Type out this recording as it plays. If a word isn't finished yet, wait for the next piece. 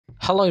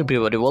Hello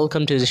everybody,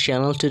 welcome to this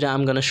channel. Today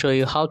I'm gonna show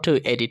you how to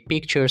edit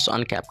pictures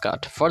on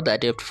Capcut. For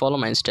that you have to follow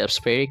my steps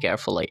very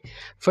carefully.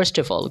 First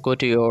of all, go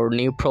to your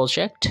new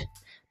project.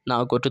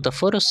 Now go to the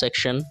photo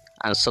section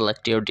and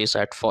select your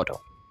desired photo.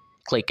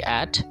 Click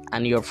add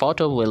and your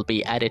photo will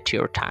be added to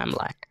your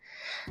timeline.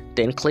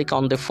 Then click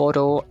on the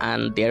photo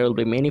and there will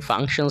be many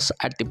functions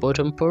at the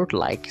bottom part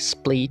like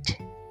split,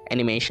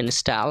 animation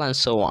style and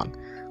so on.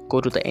 Go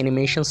to the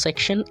animation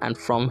section and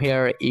from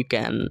here you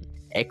can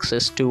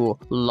access to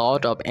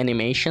lot of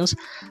animations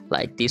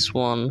like this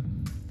one.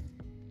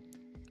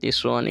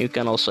 You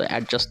can also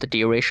adjust the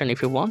duration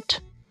if you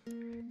want.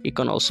 You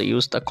can also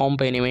use the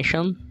combo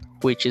animation,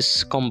 which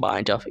is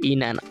combined of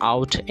in and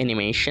out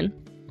animation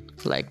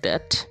like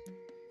that.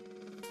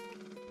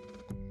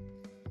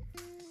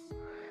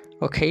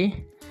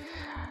 Okay,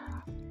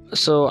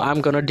 so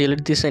I'm gonna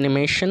delete this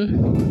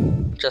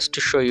animation just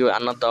to show you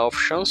another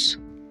options.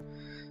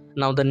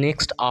 Now the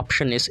next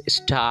option is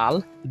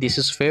style. This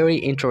is very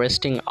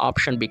interesting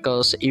option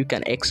because you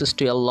can access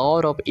to a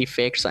lot of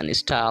effects and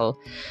style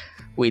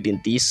within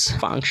this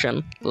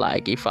function.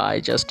 Like if I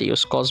just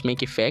use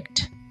cosmic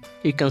effect,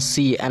 you can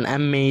see an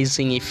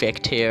amazing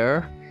effect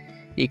here.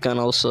 You can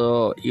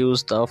also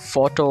use the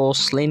photo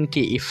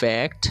slinky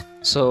effect.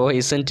 So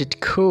isn't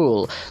it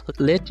cool?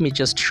 Let me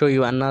just show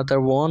you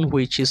another one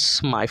which is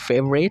my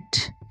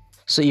favorite.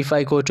 So if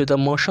I go to the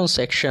motion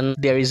section,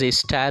 there is a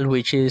style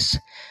which is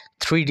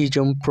 3D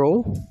Zoom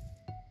Pro.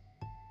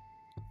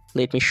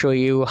 Let me show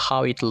you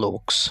how it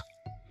looks.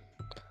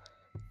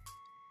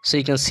 So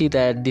you can see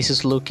that this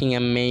is looking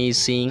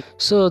amazing.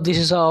 So this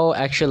is how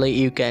actually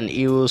you can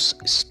use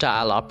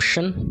style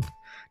option.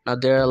 Now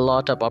there are a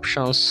lot of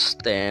options.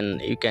 Then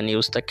you can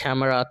use the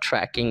camera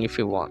tracking if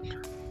you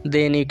want.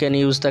 Then you can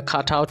use the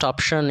cutout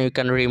option. You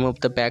can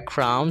remove the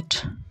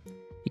background.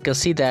 You can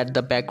see that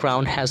the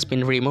background has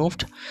been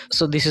removed.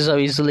 So this is how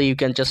easily you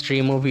can just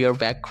remove your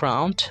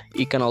background.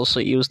 You can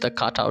also use the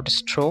cutout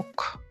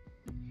stroke.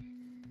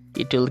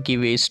 It will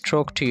give a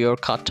stroke to your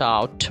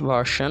cutout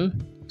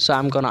version. So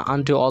I'm gonna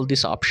undo all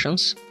these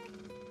options.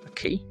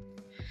 Okay.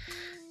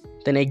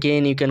 Then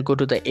again you can go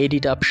to the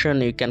edit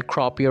option. You can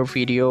crop your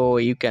video,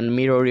 you can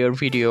mirror your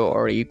video,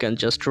 or you can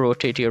just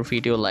rotate your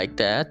video like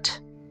that.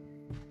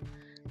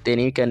 Then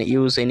you can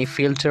use any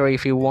filter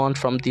if you want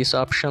from this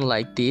option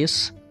like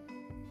this.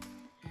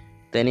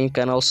 Then you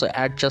can also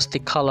adjust the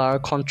color,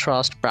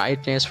 contrast,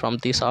 brightness from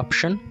this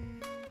option.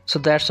 So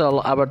that's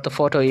all about the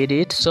photo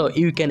edit. So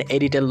you can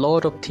edit a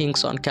lot of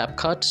things on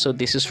Capcut. So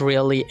this is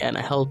really an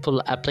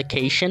helpful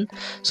application.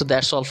 So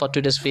that's all for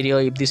today's video.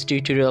 If this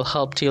tutorial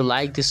helped you,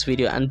 like this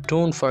video and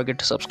don't forget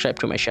to subscribe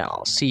to my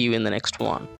channel. See you in the next one.